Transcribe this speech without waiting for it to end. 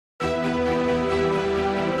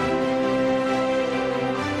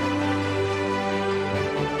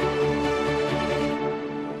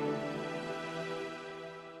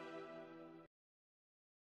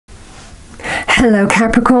Hello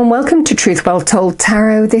Capricorn, welcome to Truth Well Told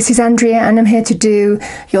Tarot. This is Andrea and I'm here to do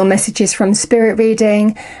your messages from Spirit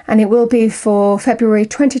reading, and it will be for February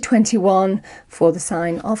 2021 for the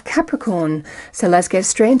sign of Capricorn. So let's get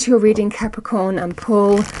straight into your reading, Capricorn, and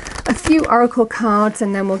pull a few oracle cards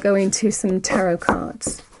and then we'll go into some tarot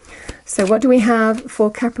cards. So what do we have for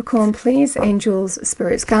Capricorn, please? Angels,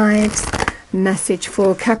 spirits, guides, message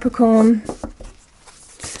for Capricorn.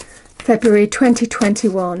 February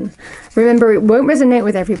 2021. Remember, it won't resonate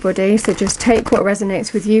with everybody, so just take what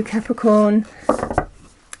resonates with you, Capricorn.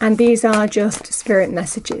 And these are just spirit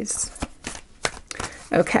messages.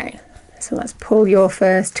 Okay, so let's pull your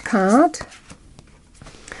first card.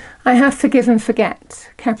 I have forgive and forget,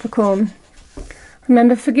 Capricorn.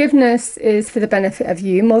 Remember, forgiveness is for the benefit of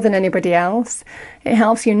you more than anybody else. It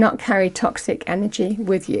helps you not carry toxic energy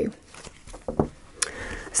with you.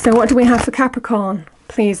 So what do we have for Capricorn?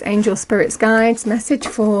 Please, angel, spirits, guides, message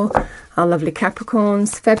for our lovely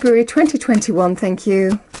Capricorns, February 2021, thank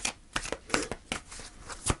you.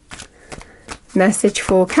 Message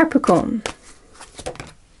for Capricorn.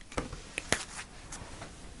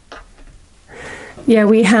 Yeah,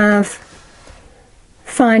 we have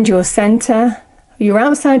find your center. Your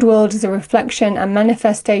outside world is a reflection and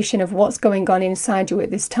manifestation of what's going on inside you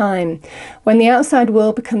at this time. When the outside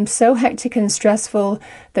world becomes so hectic and stressful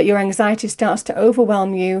that your anxiety starts to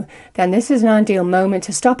overwhelm you, then this is an ideal moment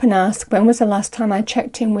to stop and ask, when was the last time I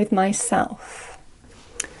checked in with myself?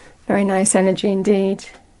 Very nice energy indeed.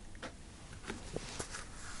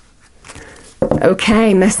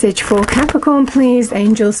 Okay, message for Capricorn, please.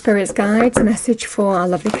 Angels, spirits, guides, message for our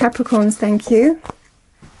lovely Capricorns, thank you.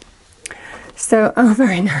 So, oh,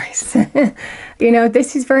 very nice. You know,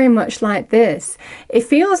 this is very much like this. It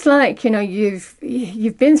feels like, you know, you've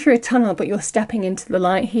been through a tunnel, but you're stepping into the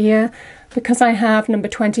light here, because I have number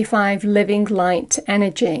 25, living light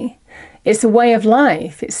energy. It's a way of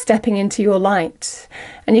life. It's stepping into your light.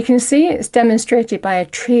 And you can see it's demonstrated by a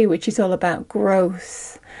tree, which is all about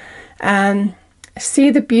growth.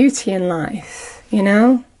 See the beauty in life, you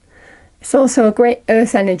know. It's also a great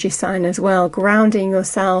earth energy sign as well, grounding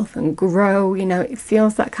yourself and grow, you know, it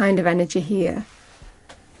feels that kind of energy here.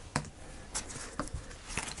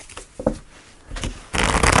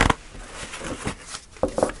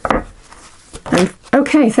 And,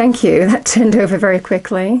 okay, thank you. That turned over very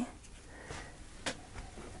quickly.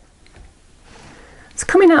 It's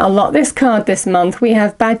coming out a lot, this card this month. We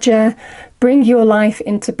have Badger, bring your life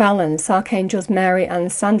into balance, Archangels Mary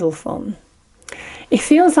and Sandalphon. It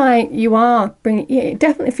feels like you are it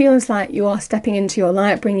definitely feels like you are stepping into your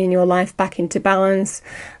light, bringing your life back into balance,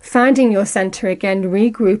 finding your center again,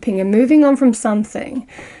 regrouping and moving on from something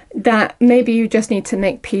that maybe you just need to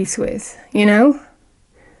make peace with, you know?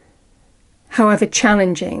 However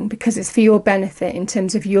challenging, because it's for your benefit in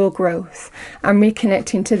terms of your growth and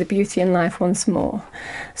reconnecting to the beauty in life once more.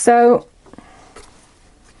 So,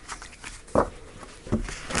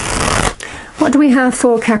 what do we have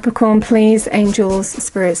for Capricorn, please? Angels,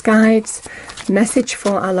 spirits, guides. Message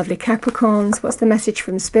for our lovely Capricorns. What's the message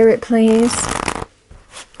from Spirit, please?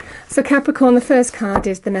 So Capricorn, the first card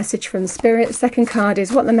is the message from Spirit. Second card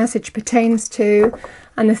is what the message pertains to.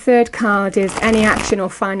 And the third card is any action or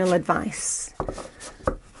final advice.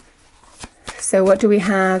 So what do we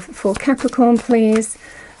have for Capricorn, please?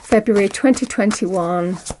 February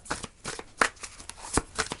 2021.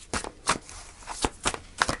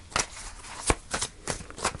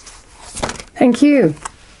 Thank you.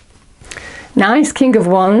 Nice, King of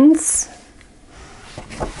Wands.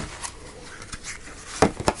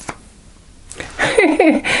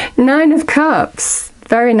 Nine of Cups.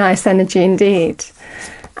 Very nice energy indeed.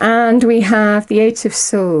 And we have the Eight of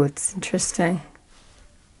Swords. Interesting.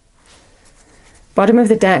 Bottom of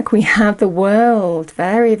the deck, we have the World.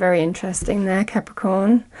 Very, very interesting there,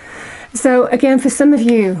 Capricorn. So again, for some of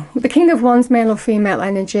you, the King of Wands, male or female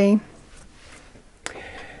energy.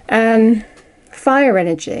 Fire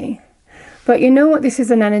energy, but you know what this is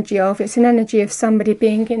an energy of? It's an energy of somebody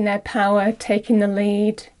being in their power, taking the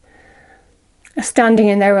lead, standing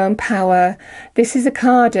in their own power. This is a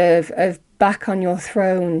card of back on your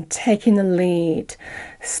throne, taking the lead,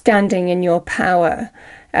 standing in your power.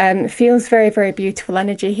 It feels very, very beautiful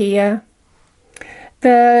energy here.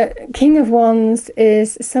 The King of Wands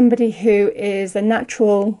is somebody who is a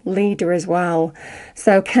natural leader as well,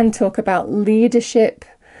 so can talk about leadership.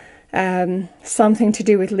 Something to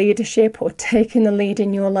do with leadership or taking the lead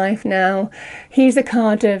in your life now. He's a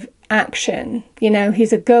card of action, you know,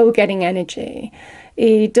 he's a go-getting energy.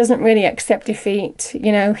 He doesn't really accept defeat,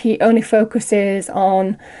 you know, he only focuses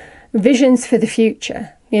on visions for the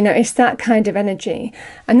future. You know, it's that kind of energy.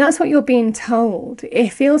 And that's what you're being told. It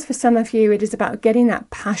feels for some of you, it is about getting that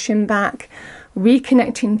passion back,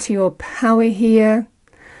 reconnecting to your power here,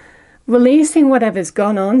 releasing whatever's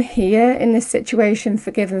gone on here in this situation,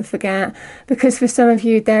 forgive and forget, because for some of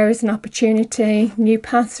you there is an opportunity, new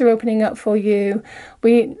paths are opening up for you.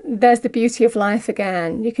 There's the beauty of life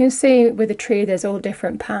again. You can see with a tree there's all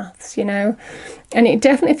different paths, you know, and it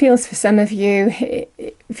definitely feels for some of you,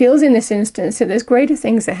 it feels in this instance that there's greater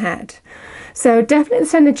things ahead. So definitely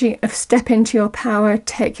this energy of step into your power,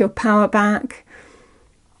 take your power back.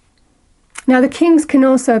 Now, the kings can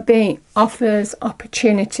also be offers,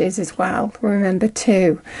 opportunities as well, remember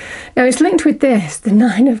too. Now, it's linked with this, the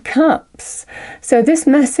Nine of Cups. So this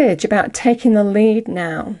message about taking the lead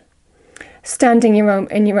now, standing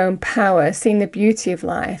in your own power, seeing the beauty of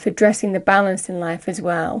life, addressing the balance in life as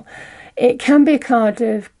well. It can be a card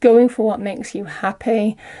of going for what makes you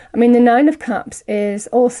happy. I mean, the Nine of Cups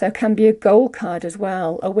can be a goal card as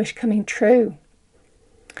well, a wish coming true.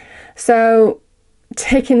 So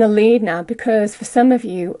taking the lead now, because for some of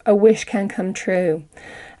you a wish can come true.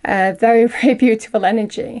 Very, very beautiful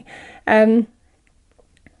energy. This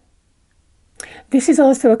is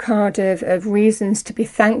also a card of reasons to be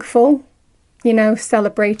thankful, you know,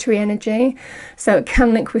 celebratory energy. So it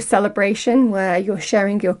can link with celebration, where you're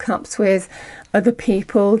sharing your cups with other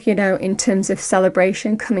people, you know, in terms of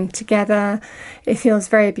celebration, coming together. It feels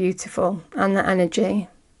very beautiful, and that energy.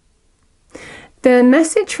 The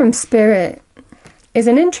message from Spirit is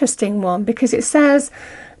an interesting one, because it says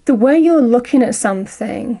the way you're looking at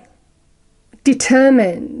something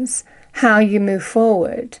determines how you move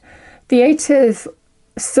forward. The Eight of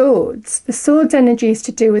Swords, the Swords energy is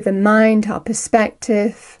to do with the mind, our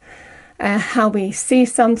perspective, how we see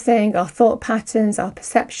something, our thought patterns, our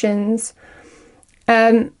perceptions.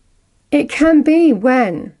 It can be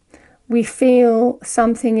when we feel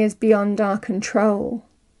something is beyond our control.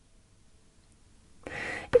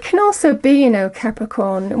 It can also be, you know,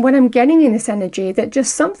 Capricorn, when I'm getting in this energy that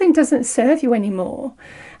just something doesn't serve you anymore.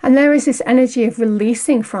 And there is this energy of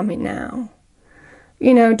releasing from it now.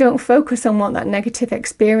 You know, don't focus on what that negative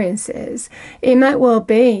experience is. It might well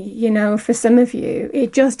be, you know, for some of you,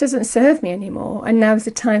 it just doesn't serve me anymore. And now is the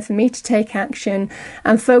time for me to take action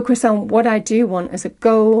and focus on what I do want as a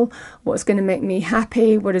goal, what's going to make me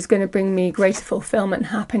happy, what is going to bring me greater fulfillment,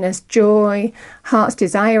 happiness, joy, heart's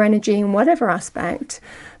desire energy in whatever aspect.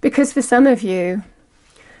 Because for some of you,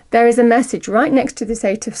 there is a message right next to this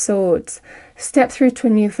Eight of Swords. Step through to a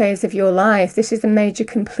new phase of your life. This is the major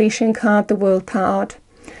completion card, the World card.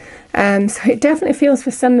 So it definitely feels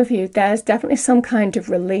for some of you, there's definitely some kind of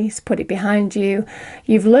release, put it behind you.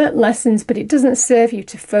 You've learnt lessons, but it doesn't serve you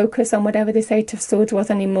to focus on whatever this Eight of Swords was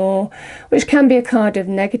anymore, which can be a card of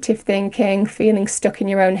negative thinking, feeling stuck in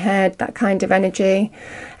your own head, that kind of energy.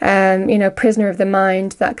 You know, prisoner of the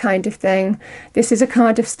mind, that kind of thing. This is a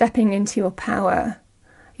card of stepping into your power,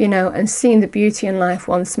 you know, and seeing the beauty in life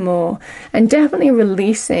once more, and definitely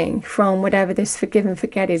releasing from whatever this forgive and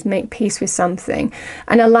forget is. Make peace with something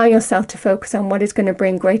and allow yourself to focus on what is going to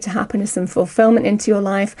bring greater happiness and fulfillment into your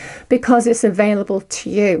life, because it's available to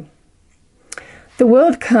you. The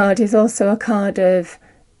World card is also a card of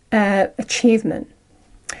achievement.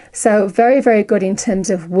 So very, very good in terms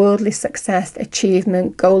of worldly success,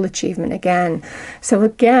 achievement, goal achievement again. So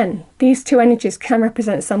again, these two energies can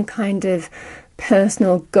represent some kind of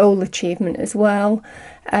personal goal achievement as well.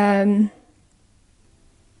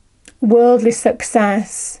 Worldly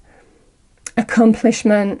success,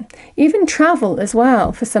 accomplishment, even travel as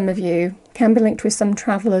well for some of you can be linked with some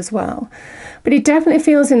travel as well. But it definitely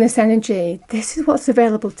feels in this energy, this is what's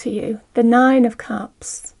available to you. The Nine of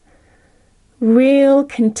Cups. Real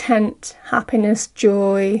content, happiness,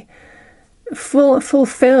 joy,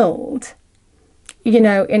 fulfilled, you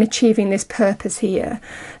know, in achieving this purpose here.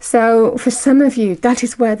 So for some of you, that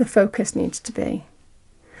is where the focus needs to be.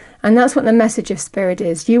 And that's what the message of Spirit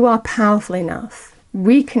is. You are powerful enough.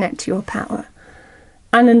 Reconnect to your power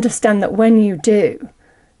and understand that when you do,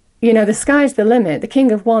 you know, the sky's the limit. The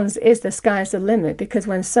King of Wands is the sky's the limit, because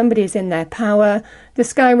when somebody is in their power, the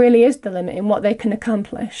sky really is the limit in what they can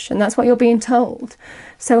accomplish. And that's what you're being told.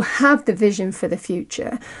 So have the vision for the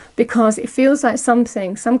future, because it feels like some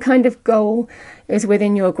kind of goal is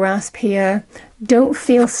within your grasp here. Don't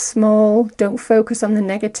feel small. Don't focus on the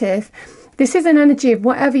negative. This is an energy of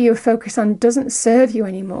whatever you focus on doesn't serve you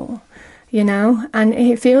anymore, you know. And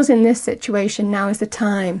it feels in this situation now is the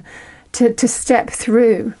time to step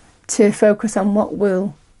through, to focus on what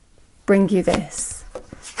will bring you this.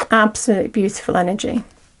 Absolutely beautiful energy.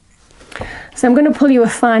 So I'm going to pull you a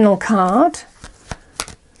final card.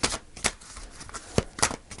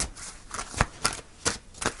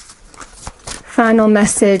 final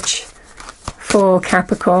message for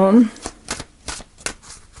Capricorn.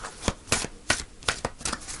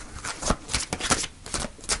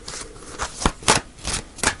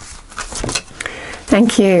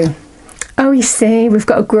 Thank you. Oh, you see, we've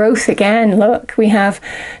got a growth again. Look, we have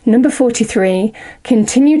number 43.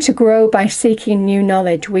 Continue to grow by seeking new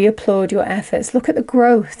knowledge. We applaud your efforts. Look at the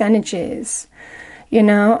growth energies, you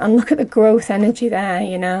know, and look at the growth energy there,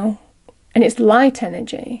 you know, and it's light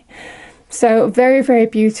energy. So very, very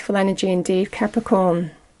beautiful energy indeed,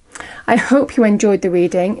 Capricorn. I hope you enjoyed the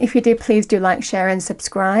reading. If you did, please do like, share and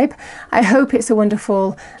subscribe. I hope it's a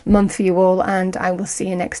wonderful month for you all, and I will see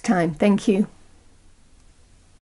you next time. Thank you.